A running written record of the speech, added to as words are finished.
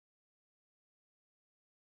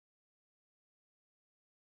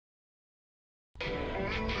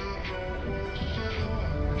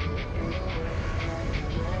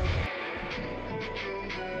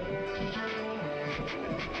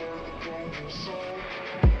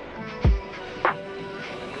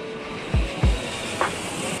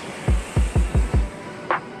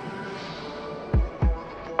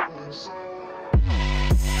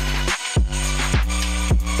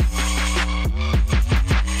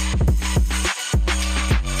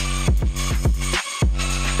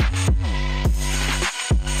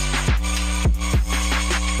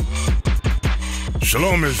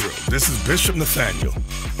Shalom, Israel. This is Bishop Nathaniel.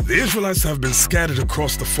 The Israelites have been scattered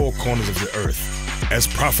across the four corners of the earth, as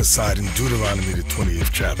prophesied in Deuteronomy, the 20th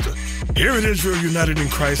chapter. Here at Israel United in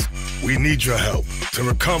Christ, we need your help to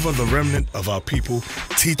recover the remnant of our people,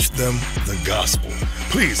 teach them the gospel.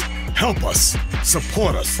 Please help us,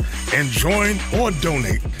 support us, and join or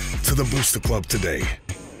donate to the Booster Club today.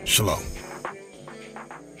 Shalom.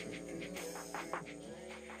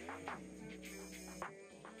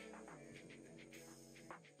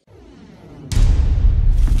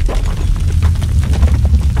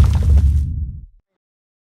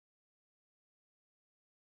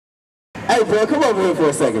 Hey, bro, come over here for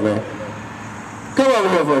a second, man. Come over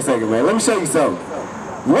here for a second, man. Let me show you something.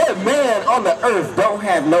 What man on the earth don't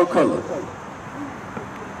have no color?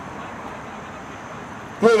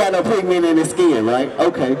 He ain't got no pigment in his skin, right?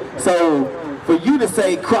 Okay, so for you to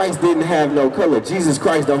say Christ didn't have no color, Jesus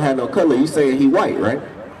Christ don't have no color, you saying he white, right?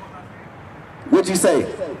 What'd you say?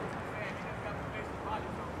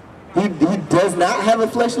 He does not have a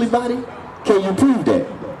fleshly body? Can you prove that?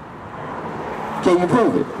 Can you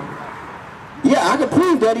prove it? Yeah, I can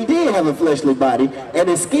prove that he did have a fleshly body and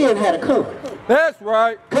his skin had a color. That's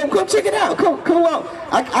right. Come check it out. Come out.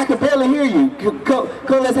 I can barely hear you. Come,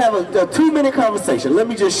 let's have a 2-minute conversation. Let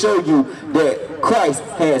me just show you that Christ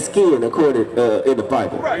has skin according in the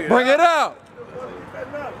Bible. Bring it out.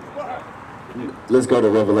 Let's go to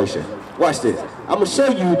Revelation. Watch this. I'm going to show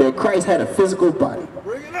you that Christ had a physical body.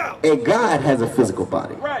 And God has a physical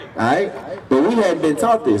body. Right. Alright? But we hadn't been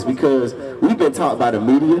taught this because we've been taught by the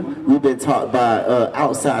media. We've been taught by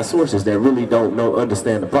outside sources that really don't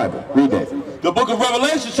understand the Bible. Read that. The book of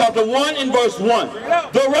Revelation, chapter 1 and verse 1.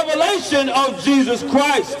 The revelation of Jesus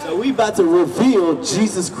Christ. So we about to reveal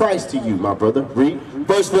Jesus Christ to you, my brother. Read.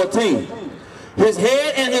 Verse 14. His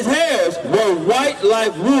head and his hairs were white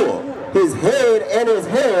like wool. His head and his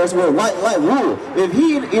hairs were white like wool. If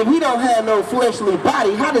he don't have no fleshly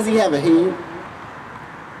body, how does he have a head?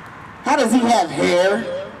 How does he have hair?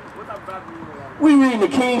 We reading the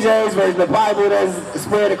King James Version, the Bible that's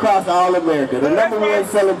spread across all America, the #1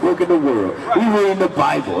 selling book in the world. We reading the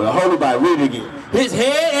Bible, the Holy Bible. Read it again. His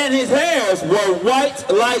head and his hairs were white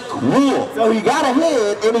like wool. So he got a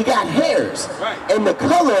head and he got hairs. And the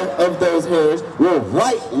color of those hairs were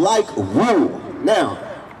white like wool. Now,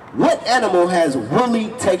 what animal has woolly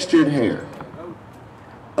textured hair?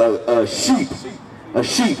 A sheep. A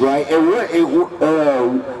sheep, right? And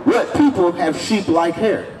what people have sheep-like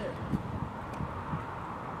hair?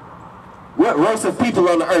 What race of people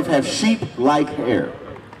on the earth have sheep-like hair?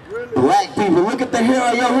 Black people. Look at the hair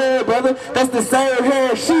on your head, brother. That's the same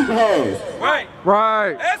hair a sheep has. Right.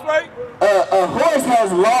 Right. That's right. A horse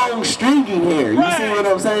has long, stringy hair. You see what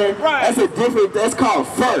I'm saying? Right. That's called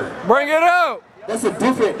fur. Bring it out. That's a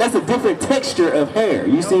different texture of hair.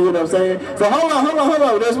 You see what I'm saying? So hold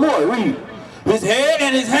on. There's more. Read. His head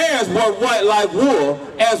and his hairs were white like wool,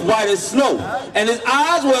 as white as snow, and his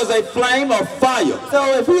eyes was a flame of fire.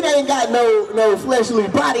 So if he ain't got no fleshly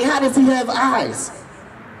body, how does he have eyes?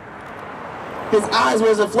 His eyes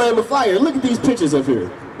was a flame of fire. Look at these pictures up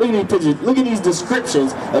here. Look at these pictures. Look at these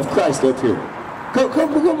descriptions of Christ up here.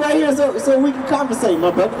 Come right here so we can conversate,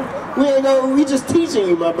 my brother. We just teaching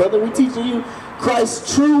you, my brother. We teaching you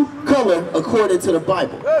Christ's true color according to the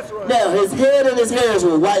Bible. Now, his head and his hairs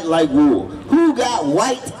were white like wool. Who got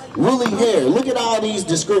white, woolly hair? Look at all these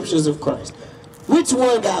descriptions of Christ. Which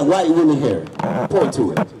one got white, woolly hair? Point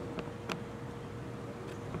to it.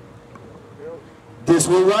 This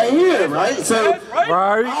one right here, right? So,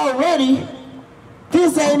 already,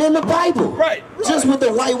 this ain't in the Bible. Right. Just with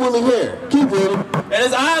the white woolly hair. Keep reading. And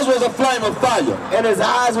his eyes was a flame of fire. And his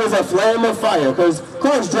eyes was a flame of fire. Because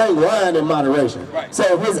Christ drank wine in moderation. Right.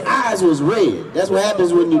 So his eyes was red. That's what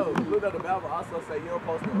happens when you... Look at the Bible also say you don't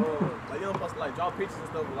supposed to like draw pictures and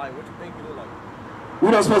stuff like what you think you look like.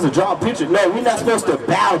 We're not supposed to draw a picture. No, we're not supposed to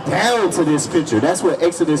bow down to this picture. That's what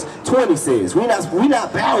Exodus 20 says. We're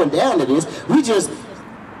not bowing down to this. We just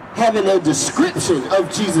having a description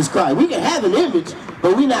of Jesus Christ. We can have an image,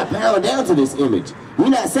 but we're not bowing down to this image. We're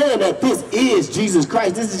not saying that this is Jesus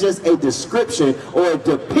Christ. This is just a description or a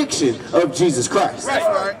depiction of Jesus Christ.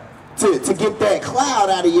 Right. to get that cloud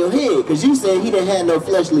out of your head, because you said he didn't have no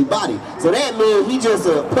fleshly body. So that means he just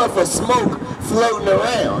a puff of smoke floating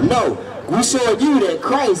around. No, we showed you that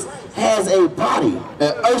Christ has a body,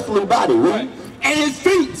 an earthly body, right? And his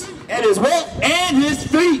feet. And his what? And his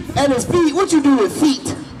feet. And his feet. What you do with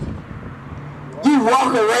feet? You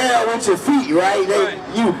walk around with your feet, right?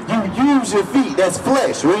 You use your feet. That's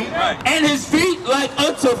flesh, right? And his feet like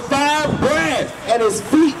unto fine brass. And his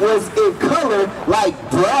feet was in color like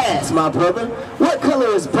brass, my brother. What color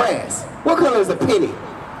is brass? What color is a penny?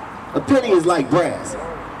 A penny is like brass.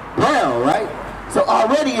 Brown, right? So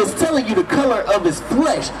already it's telling you the color of his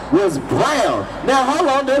flesh was brown. Now hold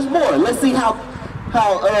on, there's more. Let's see huh?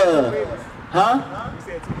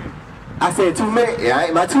 I said 2 minutes.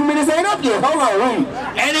 Yeah, my 2 minutes ain't up yet. Hold on, read.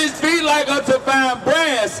 And his feet like unto fine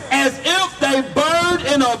brass, as if they burned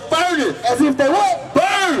in a furnace. As if they what?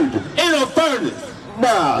 Burned in a furnace.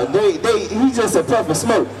 Nah, he's just a puff of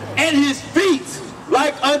smoke. And his feet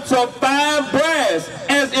like unto fine brass,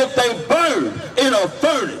 as if they burned in a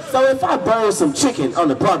furnace. So if I burn some chicken on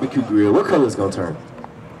the barbecue grill, what color is it gonna turn?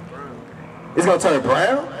 It's gonna turn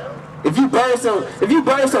brown? If you burn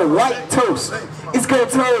some white toast, it's gonna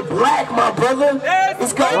turn black, my brother.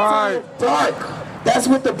 It's gonna turn dark. That's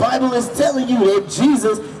what the Bible is telling you, that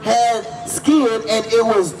Jesus had skin and it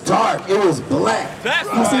was dark, it was black.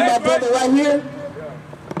 You see my brother right here?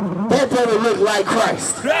 That brother looked like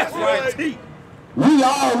Christ. That's right. We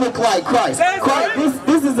all look like Christ.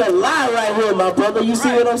 This is a lie right here, my brother. You see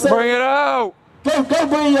what I'm saying? Bring it out. Go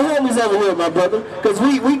bring your homies over here, my brother. Because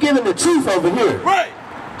we giving the truth over here. Right.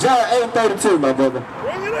 John 8:32, my brother.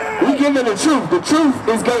 We giving the truth. The truth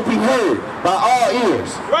is going to be heard by all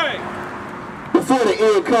ears. Right. Before the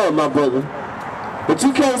end come, my brother. But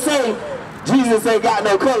you can't say Jesus ain't got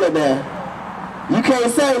no color now. You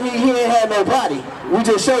can't say he ain't had no body. We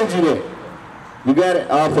just showed you that. You got it?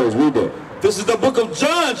 All praise. Read that. This is the book of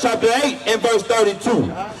John, chapter 8, and verse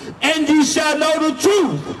 32. And ye shall know the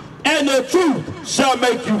truth, and the truth shall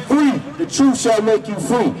make you free. The truth shall make you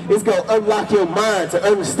free. It's going to unlock your mind to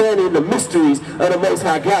understanding the mysteries of the Most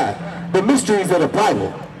High God. The mysteries of the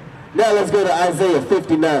Bible. Now let's go to Isaiah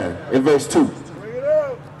 59 and verse 2.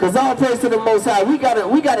 Because all praise to the Most High, we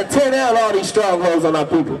gotta tear down all these strongholds on our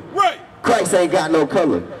people. Right. Christ ain't got no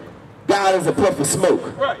color. God is a puff of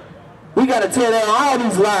smoke. Right. We got to tear down all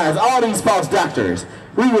these lies, all these false doctrines.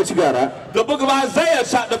 Read what you got, huh? The book of Isaiah,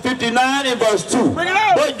 chapter 59 and verse 2. Bring it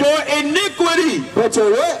out. But your iniquity, But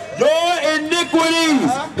your what? your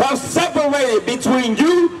iniquities have separated between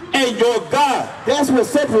you and your God. That's what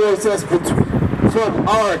separates us from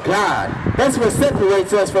our God. That's what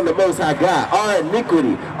separates us from the Most High God. Our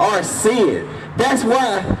iniquity, our sin. That's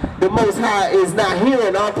why the Most High is not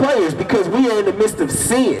hearing our prayers, because we are in the midst of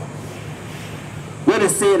sin. What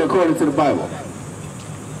is sin according to the Bible?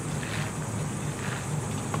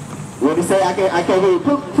 What did he say? I can't hear you.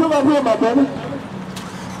 Pull up here, my brother.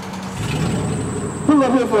 Pull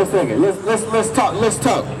up here for a second. Let's talk.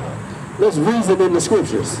 Let's reason in the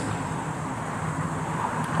scriptures.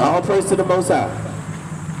 All praise to the Most High.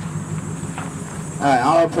 Alright,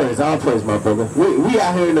 all praise, my brother. We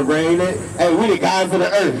out here in the rain. Hey, we the guys of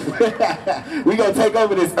the earth. We gonna take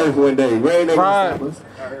over this earth one day. Rain ain't gonna stop us.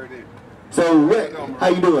 I heard it. So, how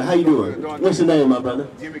you doing? What's your name, my brother?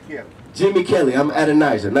 Jimmy Kelly. Jimmy Kelly. I'm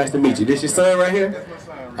Adonijah. Nice to meet you. This your son right here? That's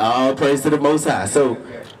my son. All praise to the Most High. So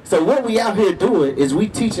what we out here doing is we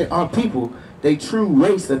teaching our people their true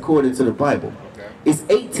race according to the Bible. Okay. It's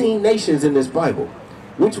 18 nations in this Bible.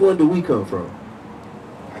 Which one do we come from?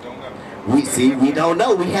 I don't know. We don't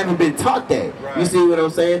know. We haven't been taught that. Right. You see what I'm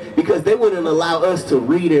saying? Because they wouldn't allow us to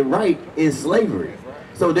read and write in slavery.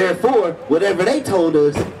 So therefore, whatever they told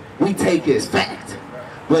us, we take as fact.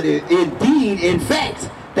 But in fact,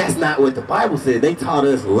 that's not what the Bible said. They taught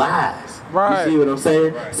us lies. Right. You see what I'm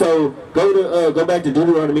saying? Right. So go back to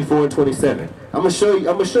Deuteronomy 4:27. I'm gonna show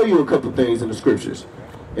you a couple things in the scriptures.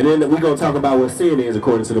 And then we're going to talk about what sin is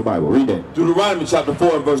according to the Bible. Read that. Deuteronomy chapter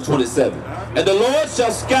 4 and verse 27. And the Lord shall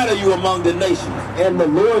scatter you among the nations. And the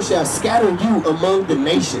Lord shall scatter you among the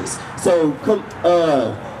nations. So come,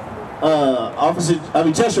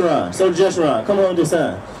 Jeshurun, Soldier Jeshurun, come on this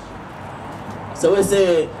side. So it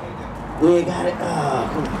said, we ain't got it.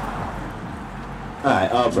 Come on. All right,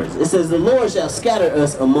 all praise. It says the Lord shall scatter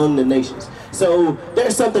us among the nations. So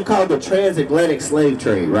there's something called the transatlantic slave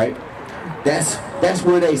trade, right? That's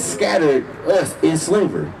where they scattered us in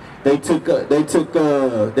slavery. They took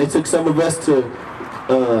some of us to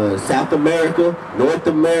South America, North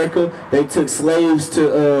America. They took slaves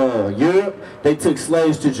to Europe. They took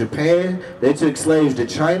slaves to Japan. They took slaves to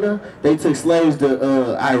China. They took slaves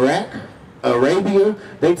to Iraq. Arabia,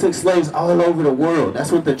 they took slaves all over the world.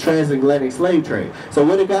 That's what the transatlantic slave trade. So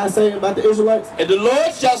what did God say about the Israelites? And the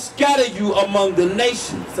Lord shall scatter you among the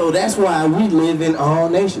nations. So that's why we live in all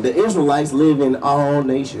nations. The Israelites live in all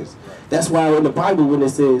nations. That's why in the Bible when it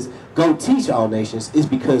says, go teach all nations, it's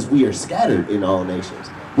because we are scattered in all nations.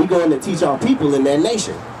 We're going to teach our people in that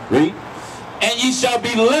nation. Read. And ye shall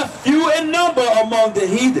be left few in number among the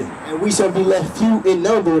heathen. And we shall be left few in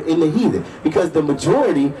number in the heathen. Because the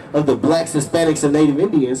majority of the blacks, Hispanics, and Native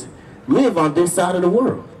Indians live on this side of the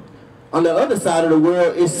world. On the other side of the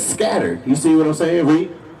world is scattered. You see what I'm saying? Read.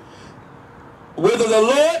 Whither the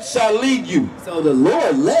Lord shall lead you. So the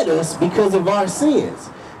Lord led us because of our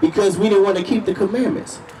sins. Because we didn't want to keep the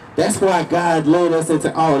commandments. That's why God led us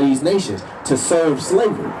into all these nations to serve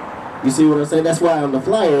slavery. You see what I'm saying? That's why on the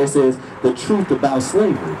flyer it says the truth about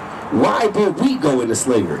slavery. Why did we go into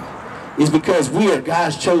slavery? It's because we are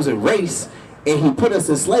God's chosen race, and he put us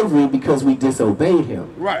in slavery because we disobeyed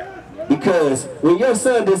him. Right. Because when your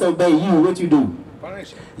son disobeyed you, what you do?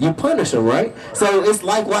 Punish him. You punish him, right? So it's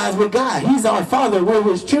likewise with God. He's our father, we're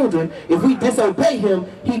his children. If we disobey him,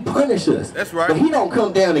 he punishes us. That's right. But he don't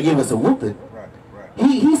come down to give us a whooping. Right, right.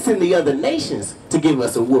 He sent the other nations to give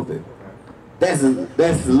us a whooping. That's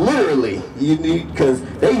literally, because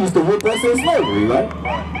they used to whip us in slavery, right?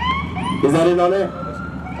 Is that it on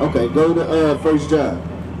that? Okay, go to 1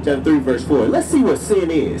 John, chapter 3, verse 4. Let's see what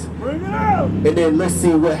sin is. Bring it out. And then let's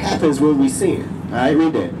see what happens when we sin. All right,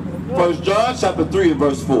 read that. 1 John chapter 3 and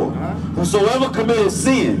verse 4. Whosoever committeth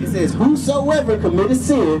sin, It says, whosoever committed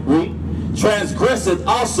sin, read, transgresseth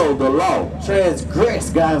also the law. transgress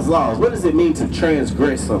God's laws. What does it mean to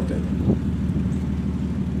transgress something?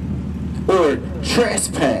 Or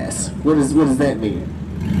trespass. What does that mean?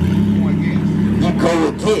 You go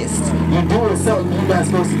against. You're doing something you're not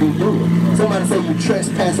supposed to be doing. Somebody say you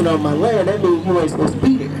trespassing on my land, that means you ain't supposed to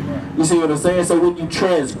be there. You see what I'm saying? So when you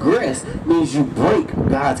transgress, means you break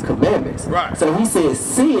God's commandments. Right. So he says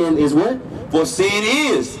sin is what? For sin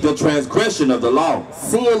is the transgression of the law.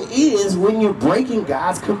 Sin is when you're breaking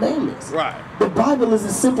God's commandments. Right. The Bible is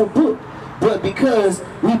a simple book. But because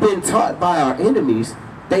we've been taught by our enemies,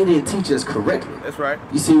 they didn't teach us correctly. That's right.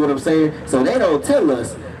 You see what I'm saying? So they don't tell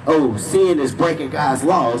us, oh, sin is breaking God's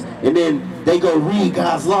laws, and then they go read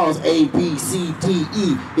God's laws, A, B, C, D,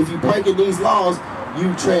 E. If you're breaking these laws,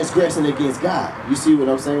 you transgressing against God. You see what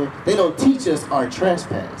I'm saying? They don't teach us our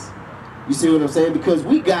trespass. You see what I'm saying? Because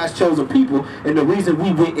we God's chosen people, and the reason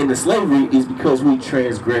we went into slavery is because we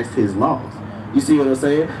transgressed his laws. You see what I'm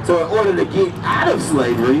saying? So in order to get out of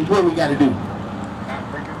slavery, what we got to do?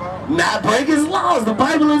 Not break his laws. The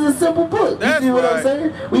Bible is a simple book. You see what I'm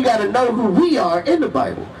saying? We got to know who we are in the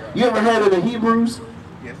Bible. You ever heard of the Hebrews?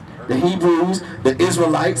 Yes. The Hebrews, the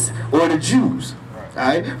Israelites, or the Jews? All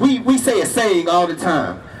right? We say a saying all the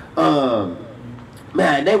time.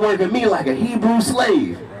 Man, they working me like a Hebrew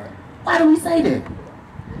slave. Why do we say that?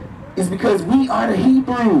 It's because we are the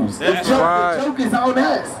Hebrews. The joke is on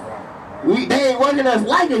us. They ain't working us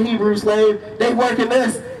like a Hebrew slave. They working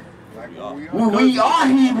us. We are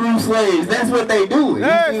Hebrew slaves. That's what they do. You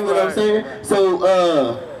see what I'm saying?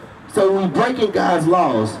 So we breaking God's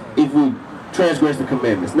laws if we transgress the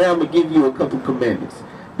commandments. Now I'm gonna give you a couple commandments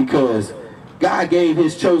because God gave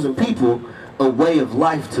his chosen people a way of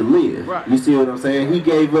life to live. Right. You see what I'm saying? He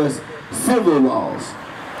gave us civil laws,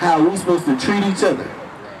 how we supposed to treat each other.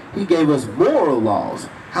 He gave us moral laws,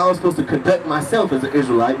 how I'm supposed to conduct myself as an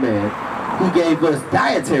Israelite man. He gave us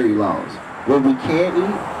dietary laws, what we can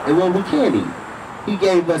eat and what we can't eat. He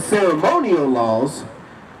gave us ceremonial laws,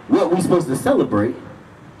 what we're supposed to celebrate,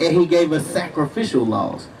 and he gave us sacrificial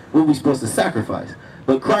laws, what we're supposed to sacrifice.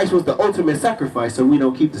 But Christ was the ultimate sacrifice, so we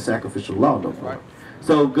don't keep the sacrificial law no more. Right.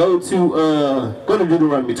 So go to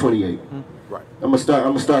Deuteronomy 28. Right. I'm gonna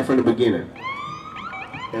start from the beginning,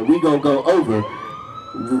 and we're gonna go over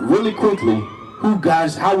really quickly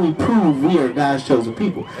how we prove we are God's chosen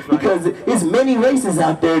people. Right. Because there's many races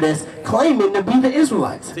out there that's claiming to be the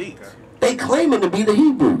Israelites. They claiming to be the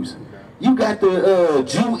Hebrews. You got the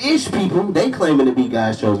Jewish people, they claiming to be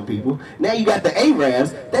God's chosen people. Now you got the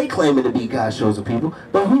Arabs, they claiming to be God's chosen people.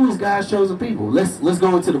 But who is God's chosen people? Let's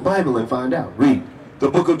go into the Bible and find out. Read. The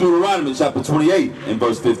book of Deuteronomy chapter 28 and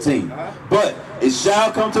verse 15. But it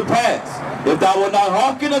shall come to pass, if thou wilt not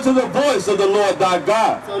hearken unto the voice of the Lord thy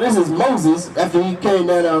God. So this is Moses, after he came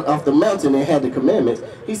down off the mountain and had the commandments.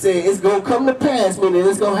 He said it's going to come to pass, meaning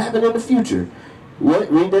it's going to happen in the future.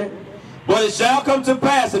 What? Read that. But it shall come to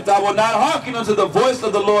pass, if thou wilt not hearken unto the voice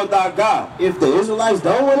of the Lord thy God. If the Israelites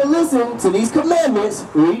don't want to listen to these commandments,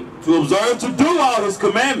 read. To observe to do all his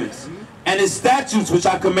commandments and his statutes which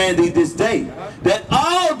I command thee this day, that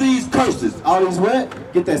all these curses. All these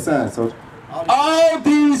what? Get that sign, soldier. all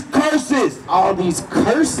these curses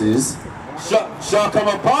shall come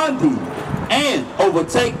upon thee and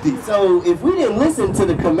overtake thee. So if we didn't listen to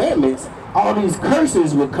the commandments, all these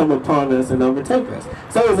curses would come upon us and overtake us.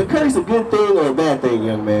 So is a curse a good thing or a bad thing,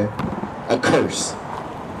 young man? A curse.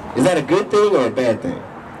 Is that a good thing or a bad thing?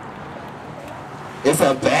 It's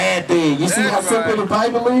a bad thing. You see how simple the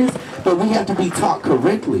Bible is? But we have to be taught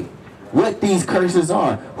correctly what these curses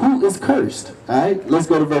are. Who is cursed? Alright, let's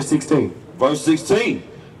go to verse 16. Verse 16.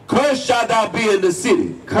 Cursed shalt thou be in the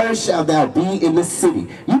city. Cursed shalt thou be in the city.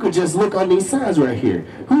 You could just look on these signs right here.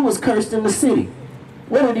 Who was cursed in the city?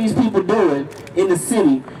 What are these people doing in the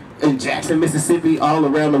city in Jackson, Mississippi, all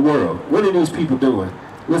around the world? What are these people doing?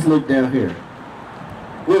 Let's look down here.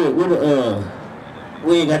 We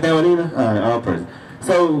ain't got that one either? Alright, all person.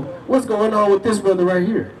 So, what's going on with this brother right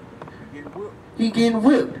here? He getting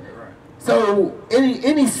whipped. So,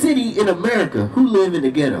 any city in America, who live in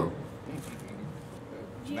the ghetto?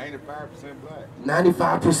 95% black.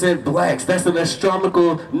 95% blacks. That's an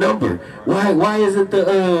astronomical number. Why isn't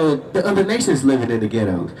the other nations living in the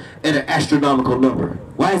ghettos at an astronomical number?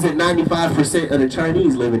 Why is it 95% of the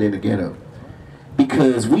Chinese living in the ghetto?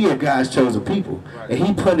 Because we are God's chosen people, and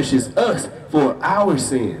He punishes us for our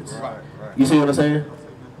sins. You see what I'm saying?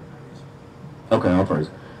 Okay, I'll praise.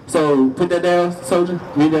 So put that down, soldier.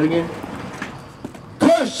 Read that again.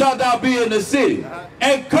 Cursed shalt thou be in the city,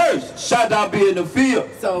 and cursed shalt thou be in the field.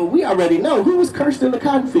 So we already know who was cursed in the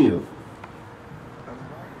cotton field.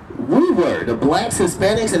 We were the blacks,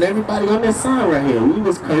 Hispanics, and everybody on this sign right here. We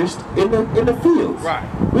was cursed in the fields. Right.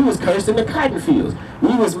 We was cursed in the cotton fields.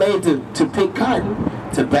 We was made to pick cotton,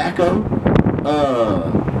 tobacco,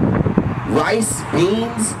 rice,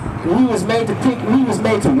 beans. We was made to pick. We was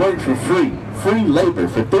made to work for free labor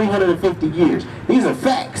for 350 years. These are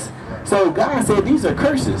facts. So God said these are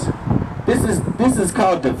curses. This is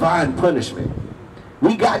called divine punishment.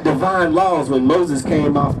 We got divine laws when Moses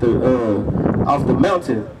came off the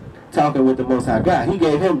mountain talking with the Most High God. He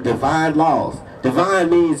gave him divine laws. Divine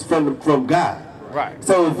means from God. Right.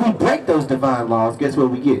 So if we break those divine laws, guess what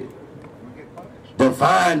we get?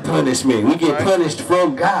 Divine punishment. We get punished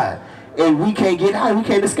from God. And we can't get out. We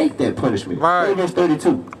can't escape that punishment. Right. Verse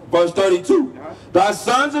 32. Verse 32. Thy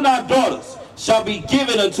sons and thy daughters shall be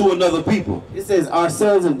given unto another people. It says, our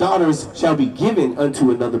sons and daughters shall be given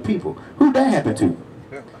unto another people. Who that happened to?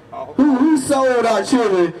 Who sold our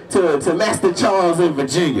children to Master Charles in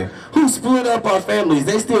Virginia? Who split up our families?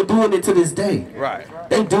 They still doing it to this day. Right.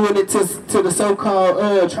 They doing it to the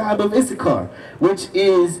so-called tribe of Issachar, which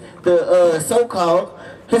is the so-called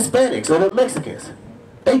Hispanics or the Mexicans.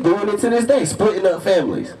 They doing it to this day, splitting up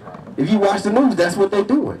families. If you watch the news, that's what they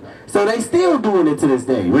doing. So they still doing it to this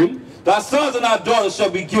day, right? Thy sons and thy daughters shall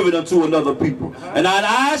be given unto another people, and thine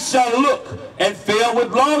eyes shall look and fail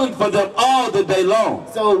with longing for them all the day long.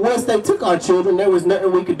 So once they took our children, there was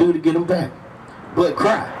nothing we could do to get them back but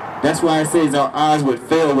cry. That's why it says our eyes would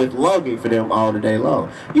fail with longing for them all the day long.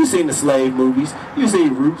 You seen the slave movies. You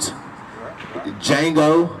seen Roots,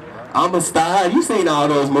 Django, Amistad. You seen all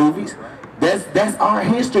those movies. That's our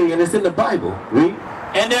history, and it's in the Bible. Read.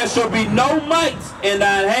 And there shall be no might in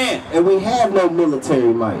thine hand. And we have no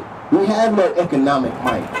military might. We have no economic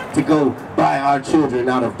might to go buy our children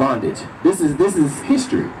out of bondage. This is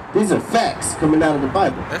history. These are facts coming out of the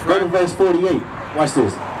Bible. That's Go to right. verse 48. Watch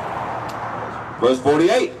this. Verse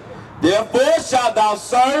 48. Therefore shalt thou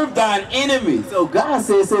serve thine enemies. So God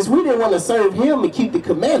says, since we didn't want to serve Him and keep the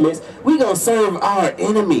commandments, we gonna serve our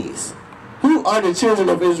enemies. Who are the children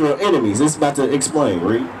of Israel enemies? It's about to explain.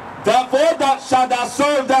 Read. Therefore shalt thou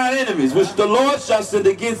serve thine enemies, which the Lord shall send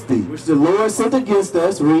against thee. Which the Lord sent against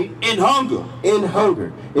us. Read. In hunger. In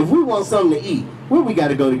hunger. If we want something to eat, where we got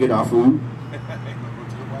to go to get our food?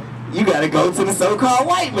 You got to go to the so-called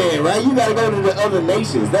white man, right? You got to go to the other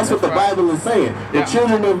nations. That's what the Bible is saying. The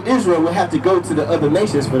children of Israel will have to go to the other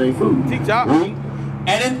nations for their food. Teach out. Read.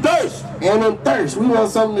 And in thirst. And in thirst. We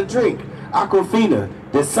want something to drink. Aquafina,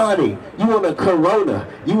 Dasani. You want a Corona.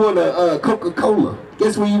 You want a Coca-Cola.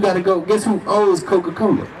 Guess where you got to go? Guess who owns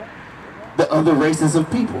Coca-Cola? The other races of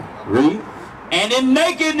people. Read. And in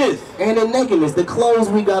nakedness. And in nakedness. The clothes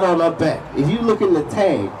we got on our back. If you look in the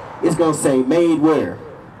tag, it's going to say made where?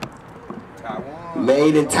 Taiwan.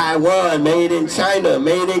 Made in Taiwan, made in China,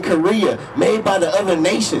 made in Korea, made by the other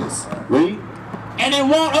nations. Read. And in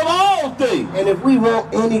want of all things. And if we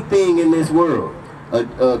want anything in this world,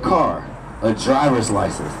 a car, a driver's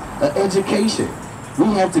license, an education, we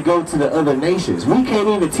have to go to the other nations. We can't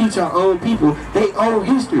even teach our own people their own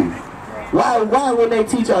history. Why when they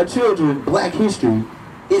teach our children black history,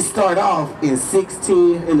 it start off in the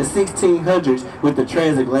 1600s with the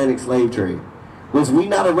transatlantic slave trade. Was we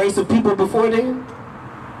not a race of people before then?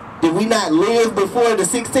 Did we not live before the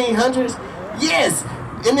 1600s? Yes.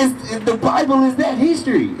 And the Bible is that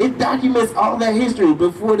history. It documents all that history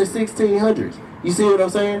before the 1600s. You see what I'm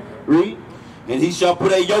saying? Read. And he shall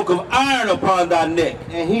put a yoke of iron upon thy neck.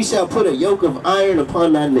 And he shall put a yoke of iron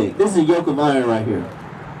upon thy neck. This is a yoke of iron right here.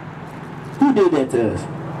 Who did that to us?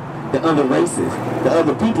 The other races. The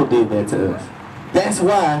other people did that to us. That's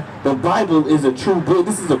why the Bible is a true book.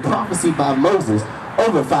 This is a prophecy by Moses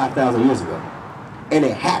over 5,000 years ago. And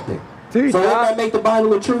it happened. So doesn't that make the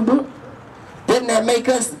Bible a true book? Didn't that make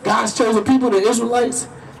us God's chosen people, the Israelites,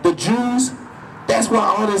 the Jews? That's why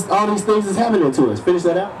all these things is happening to us. Finish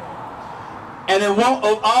that out. And in one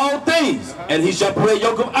of all things, and he shall put a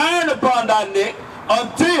yoke of iron upon thy neck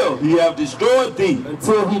until he have destroyed thee.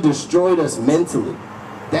 Until he destroyed us mentally.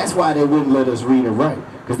 That's why they wouldn't let us read and write.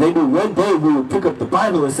 Because they knew one day we would pick up the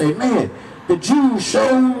Bible and say, man, the Jews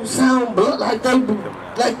sound like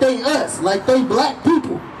they us, like they black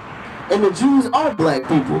people. And the Jews are black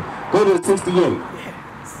people. Go to 68.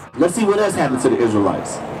 Let's see what else happened to the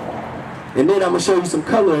Israelites. And then I'm going to show you some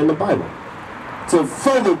color in the Bible to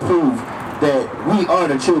further prove that we are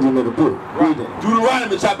the children of the book. Read it.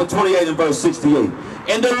 Deuteronomy chapter 28 and verse 68.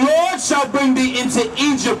 And the Lord shall bring thee into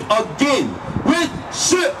Egypt again with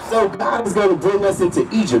ships. So God is going to bring us into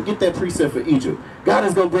Egypt. Get that precept for Egypt. God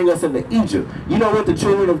is going to bring us into Egypt. You know what the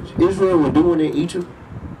children of Israel were doing in Egypt?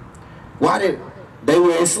 They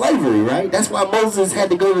were in slavery, right? That's why Moses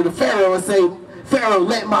had to go to the Pharaoh and say, Pharaoh,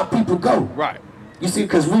 let my people go. Right. You see,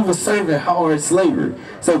 because we were serving hard slavery.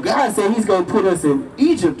 So God said he's going to put us in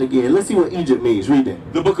Egypt again. Let's see what Egypt means. Read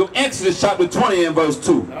that. The book of Exodus chapter 20 and verse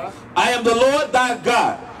 2. I am the Lord thy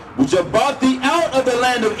God, which have brought thee out of the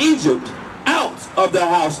land of Egypt, out of the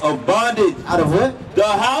house of bondage. Out of what? The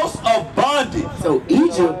house of bondage. So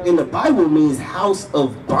Egypt in the Bible means house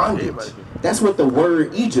of bondage. That's what the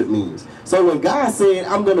word Egypt means. So when God said,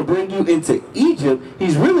 I'm going to bring you into Egypt,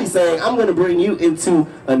 he's really saying, I'm going to bring you into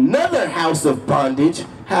another house of bondage.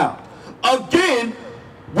 How? Again,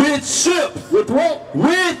 with ships. With what?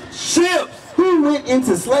 With ships. Who went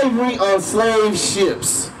into slavery on slave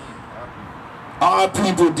ships? Our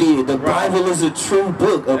people did. The Bible is a true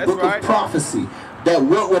book, a book of prophecy. That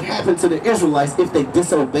what would happen to the Israelites if they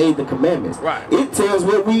disobeyed the commandments. Right. It tells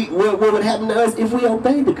what would happen to us if we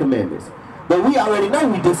obeyed the commandments. But we already know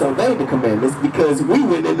we disobeyed the commandments because we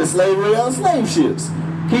went into slavery on slave ships.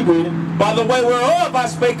 Keep reading. By the way whereof I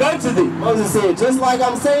spake unto thee. Moses said, just like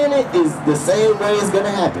I'm saying it, is the same way it's going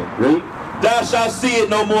to happen. Read. Thou shalt see it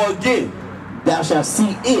no more again. Thou shalt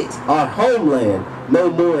see it, our homeland, no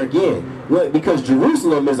more again. Because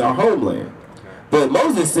Jerusalem is our homeland. But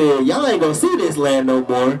Moses said, y'all ain't going to see this land no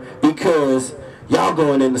more because y'all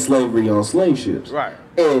going into slavery on slave ships. Right.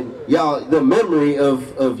 And y'all, the memory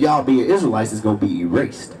of y'all being Israelites is going to be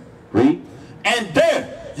erased. Read. And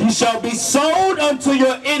there ye shall be sold unto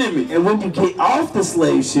your enemies. And when you get off the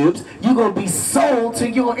slave ships, you're going to be sold to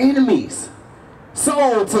your enemies.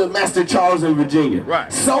 Sold to Master Charles in Virginia.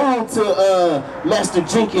 Right. Sold to Master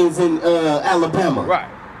Jenkins in Alabama. Right.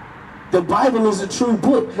 The Bible is a true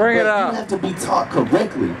book. Bring it but out. You have to be taught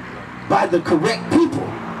correctly by the correct people.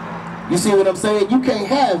 You see what I'm saying? You can't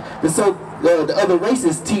have the other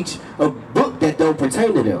races teach a book that don't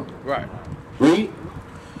pertain to them. Right. Read.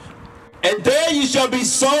 And there you shall be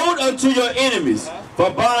sold unto your enemies for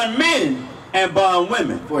bondmen and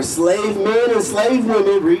bondwomen. For slave men and slave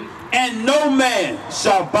women, read. And no man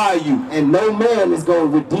shall buy you. And no man is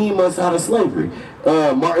going to redeem us out of slavery.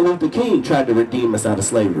 Martin Luther King tried to redeem us out of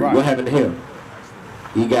slavery. Right. What happened to him?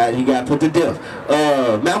 He got put to death.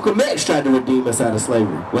 Malcolm X tried to redeem us out of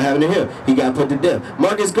slavery. What happened to him? He got put to death.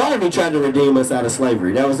 Marcus Garvey tried to redeem us out of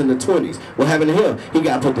slavery. That was in the 20s. What happened to him? He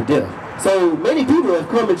got put to death. So many people have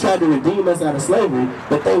come and tried to redeem us out of slavery,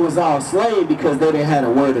 but they was all slaves because they didn't have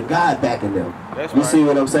the word of God backing them. That's you right. see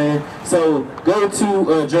what I'm saying? So go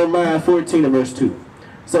to Jeremiah 14 and verse 2.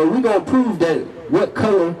 So we're going to prove that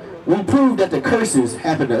we prove that the curses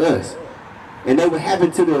happened to us. And they would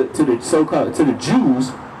happen to the so-called to the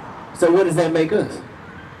Jews. So what does that make us?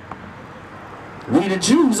 We the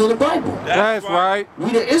Jews of the Bible. That's right.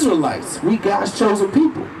 We the Israelites. We God's chosen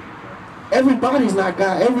people. Everybody's not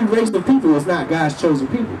God. Every race of people is not God's chosen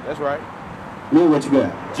people. That's right. Read what you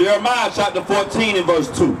got. Jeremiah chapter 14 and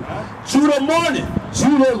verse 2. Judah mourneth.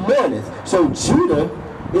 Judah mourneth. So Judah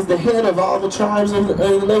is the head of all the tribes of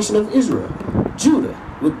the nation of Israel. Judah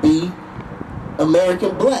would be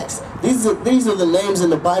American blacks. These are the names in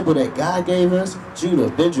the Bible that God gave us. Judah,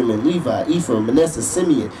 Benjamin, Levi, Ephraim, Manasseh,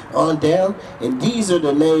 Simeon, on down. And these are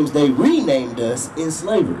the names they renamed us in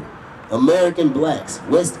slavery. American blacks,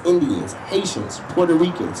 West Indians, Haitians, Puerto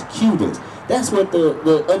Ricans, Cubans. That's what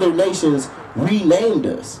the other nations renamed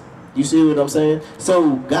us. You see what I'm saying?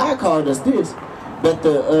 So God called us this, but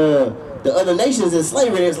the other nations in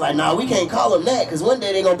slavery is like, nah, we can't call them that, because one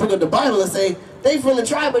day they're gonna pick up the Bible and say they from the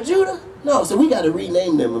tribe of Judah. No, so we got to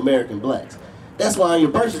rename them American blacks. That's why on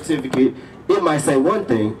your birth certificate it might say one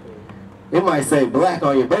thing. It might say black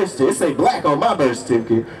on your birth certificate. It say black on my birth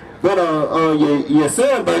certificate, but on your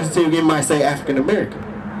son's birth certificate it might say African American.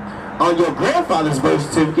 On your grandfather's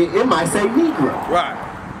birth certificate it might say Negro. Right.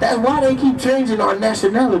 That's why they keep changing our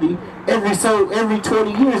nationality every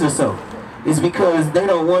 20 years or so. It's because they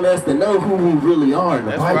don't want us to know who we really are in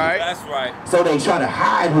the Bible. Right. That's right. So they try to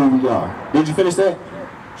hide who we are. Did you finish that?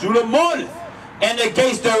 Judah mourneth, and the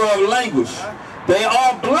gates thereof languish. They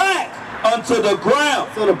are black unto the ground.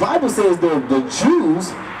 So the Bible says the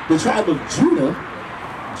Jews, the tribe of Judah,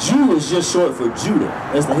 Jew is just short for Judah.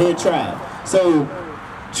 That's the head tribe. So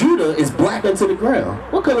Judah is black unto the ground.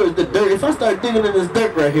 What color is the dirt? If I start digging in this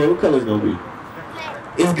dirt right here, what color is it going to be?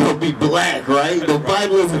 It's going to be black, right? The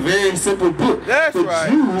Bible is a very simple book. That's the right.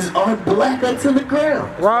 Jews are black unto the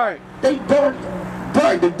ground. Right. They dark.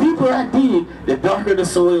 The deeper I dig, the darker the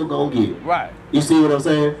soil going to get. Right. You see what I'm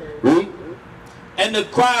saying? Read. And the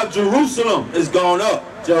cry of Jerusalem is gone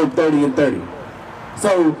up. Job 30 and 30.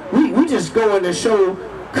 So we just going to show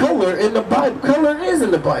color in the Bible. Color is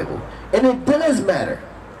in the Bible. And it does matter.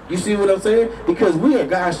 You see what I'm saying? Because we are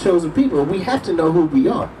God's chosen people. We have to know who we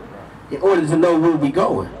are in order to know where we're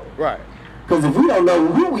going. Right. Because if we don't know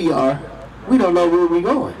who we are, we don't know where we're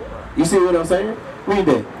going. You see what I'm saying? Read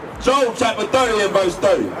that. Job chapter 30 and verse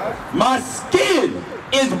 30. My skin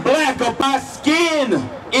is black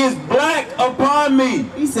upon me.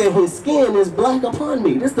 He said his skin is black upon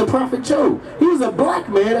me. This is the prophet Job. He was a black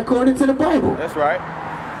man according to the Bible. That's right.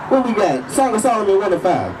 What we got? Song of Solomon 1 and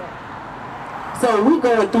 5. So we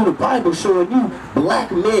going through the Bible showing you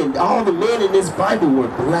black men. All the men in this Bible were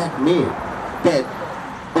black men that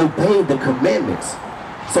obeyed the commandments.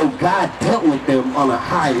 So God dealt with them on a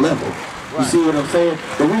high level. Right. You see what I'm saying?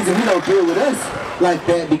 The reason he don't deal with us like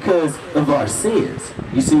that because of our sins.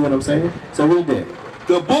 You see what I'm saying? So read that.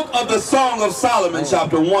 The book of the Song of Solomon,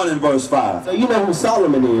 chapter 1 and verse 5. So you know who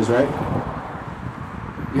Solomon is, right?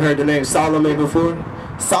 You heard the name Solomon before?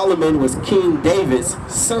 Solomon was King David's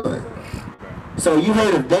son. So you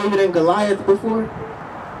heard of David and Goliath before?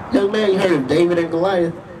 Young man, you heard of David and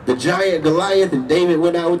Goliath? The giant Goliath, and David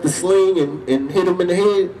went out with the sling and hit him in the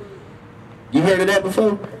head? You heard of that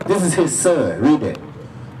before? This is his son. Read that.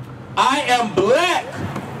 I am black,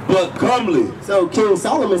 but comely. So King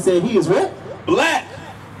Solomon said he is what? Black,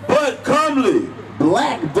 but comely.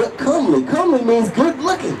 Black, but comely. Comely means good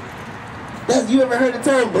looking. You ever heard the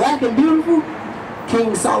term black and beautiful?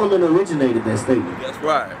 King Solomon originated that statement. That's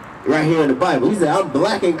right. Right here in the Bible. He said, I'm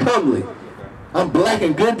black and comely. I'm black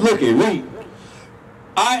and good looking. Read.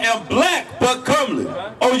 I am black but comely,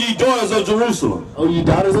 O ye daughters of Jerusalem. O ye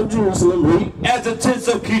daughters of Jerusalem, read. As the tents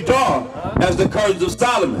of Kedar, as the curtains of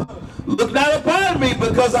Solomon. Look not upon me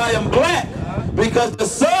because I am black, because the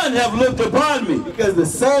sun have looked upon me. Because the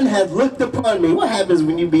sun hath looked upon me. What happens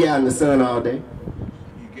when you be out in the sun all day?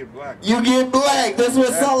 Black. You get black. That's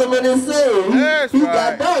what Solomon is saying. That's he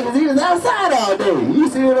right. got dark because he was outside all day. You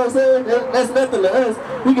see what I'm saying? That's nothing to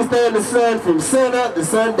us. We can stay in the sun from sun up to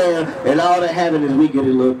sundown, and all that happens is we get a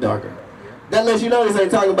little darker. That lets you know this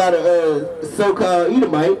ain't talking about a so-called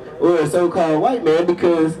Edomite or a so-called white man,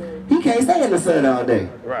 because he can't stay in the sun all day.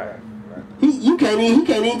 Right. He can't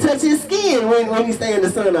even touch his skin when he stay in the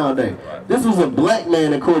sun all day. This was a black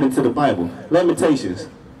man according to the Bible. Lamentations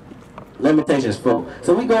 4.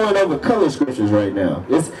 So we going over color scriptures right now.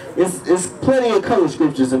 It's plenty of color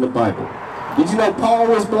scriptures in the Bible. Did you know Paul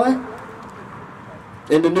was black?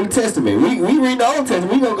 In the New Testament. We read the Old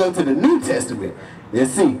Testament. We gonna go to the New Testament and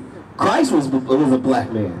see. Christ was a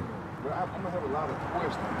black man. But I'm gonna have a lot of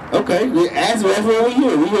questions. Okay, that's what we're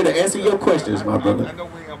here. We're here to answer your questions, my brother. I know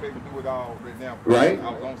we ain't gonna be able to do it all right now. Right.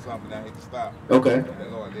 I was on something I had to stop. Okay. And the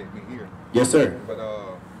Lord let me hear. Yes, sir. But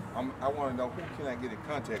I want to know who can I get in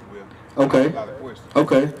contact with. Okay. A lot of questions.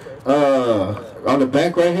 Okay. On the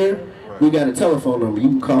back right here, we got a telephone number. You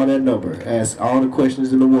can call that number. Ask all the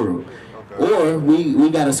questions in the world. Okay. Or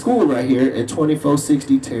we got a school right here at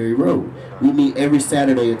 2460 Terry Road. We meet every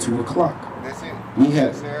Saturday at 2 o'clock. That's it. We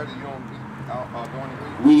have. Saturday, you don't be out during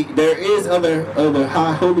the week? There is other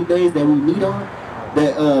high holy days that we meet on.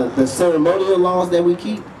 That the ceremonial laws that we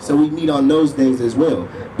keep, so we meet on those days as well.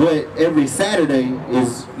 But every Saturday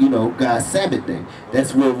is, God's Sabbath day.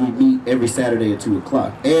 That's where we meet every Saturday at 2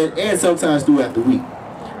 o'clock, and sometimes throughout the week.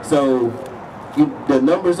 So the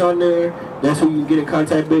numbers on there, that's who you can get in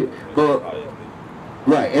contact with. But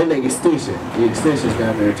Right, and the extension. The extension's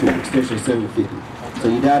down there too. Extension 750. So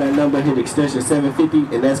you dial that number, hit extension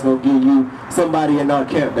 750, and that's going to give you somebody in our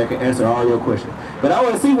camp that can answer all your questions. But I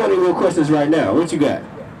want to see one of your questions right now. What you got? Okay.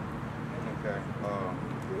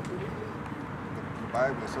 The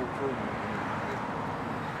Bible is so true.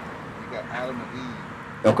 You got Adam and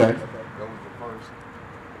Eve. Okay. That was the first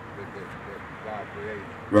that God created.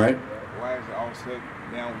 Right. Why is it all of a sudden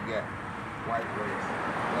now we got white race,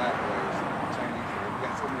 black race, Chinese race? We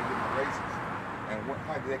got so many different races. And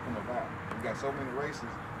how did that come about? We got so many races,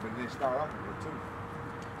 but then start off with two.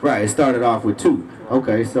 Right, it started off with two.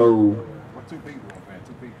 Okay, so What two people, man?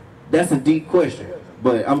 Two people. that's a deep question,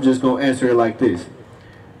 but I'm just going to answer it like this.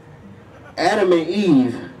 Adam and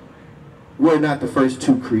Eve were not the first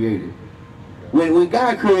two created. When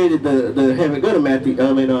God created the heaven, go to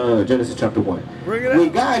Genesis chapter 1. When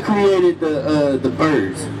God created the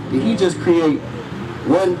birds, did he just create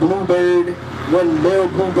one bluebird, one male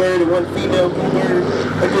bluebird, and one female bluebird?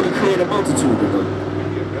 Or did he create a multitude of them?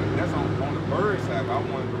 Yeah, that's on the bird side, but I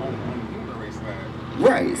want it on the human race side.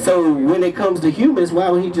 Right, so when it comes to humans, why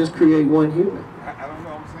would he just create one human? I don't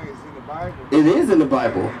know, I'm saying it's in the Bible. It is in the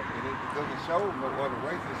Bible. And it doesn't show no other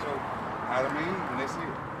race, it shows Adam and Eve, and that's it.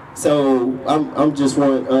 So I'm just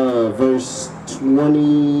want verse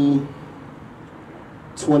 21.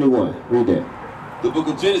 Read that. The book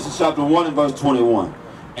of Genesis chapter 1 and verse 21.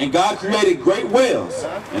 And God created great whales,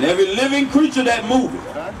 and every living creature that moveth,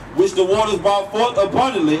 which the waters brought forth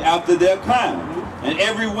abundantly after their kind, and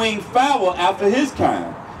every winged fowl after his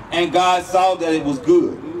kind. And God saw that it was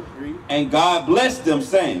good. And God blessed them,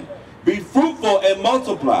 saying, Be fruitful and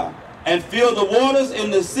multiply, and fill the waters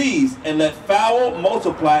in the seas, and let fowl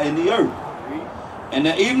multiply in the earth. And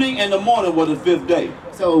the evening and the morning were the fifth day.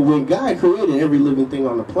 So when God created every living thing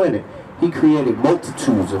on the planet, he created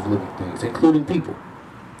multitudes of living things, including people.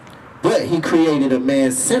 But he created a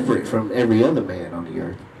man separate from every other man on the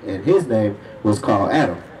earth, and his name was called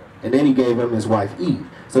Adam. And then he gave him his wife Eve.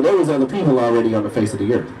 So there was other people already on the face of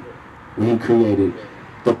the earth when he created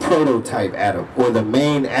the prototype Adam, or the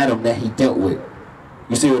main Adam that he dealt with.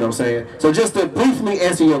 You see what I'm saying? So just to briefly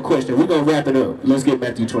answer your question, we're going to wrap it up. Let's get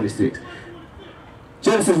Matthew 26.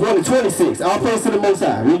 Genesis 1 and 26. All praise to the Most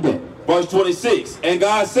High. Read that. Verse 26. And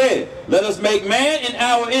God said, Let us make man in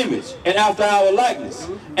our image, and after our likeness,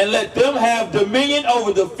 and let them have dominion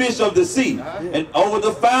over the fish of the sea, and over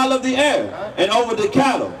the fowl of the air, and over the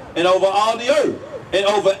cattle, and over all the earth, and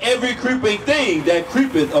over every creeping thing that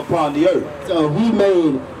creepeth upon the earth. So he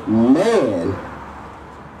made man.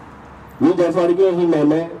 Read that part again. He made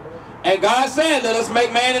man. And God said, Let us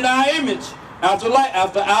make man in our image, after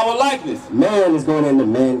our likeness. Man is going into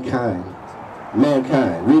mankind.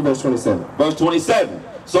 Mankind. Read verse 27. Verse 27.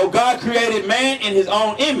 So God created man in his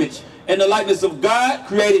own image. In the likeness of God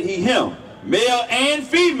created he him. Male and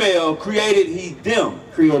female created he them.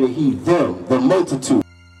 Created he them. The multitude.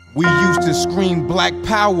 We used to scream black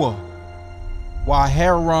power while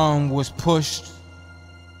heroin was pushed.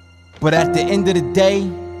 But at the end of the day,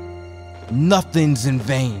 nothing's in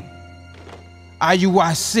vain.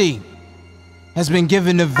 IUIC has been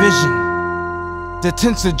given a vision. The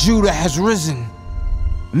tents of Judah has risen.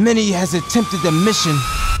 Many has attempted the mission.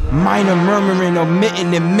 Minor murmuring,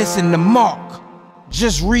 omitting, and missing the mark.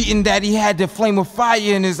 Just reading that he had the flame of fire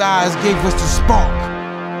in his eyes gave us the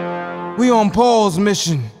spark. We on Paul's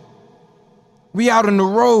mission. We out on the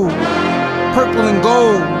road, purple and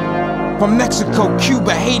gold. From Mexico,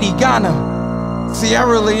 Cuba, Haiti, Ghana,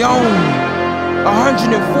 Sierra Leone.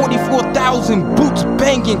 144,000 boots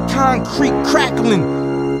banging, concrete crackling.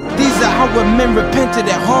 These are our men repented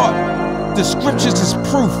at heart. The scriptures is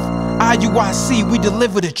proof. IUIC, we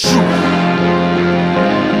deliver the truth.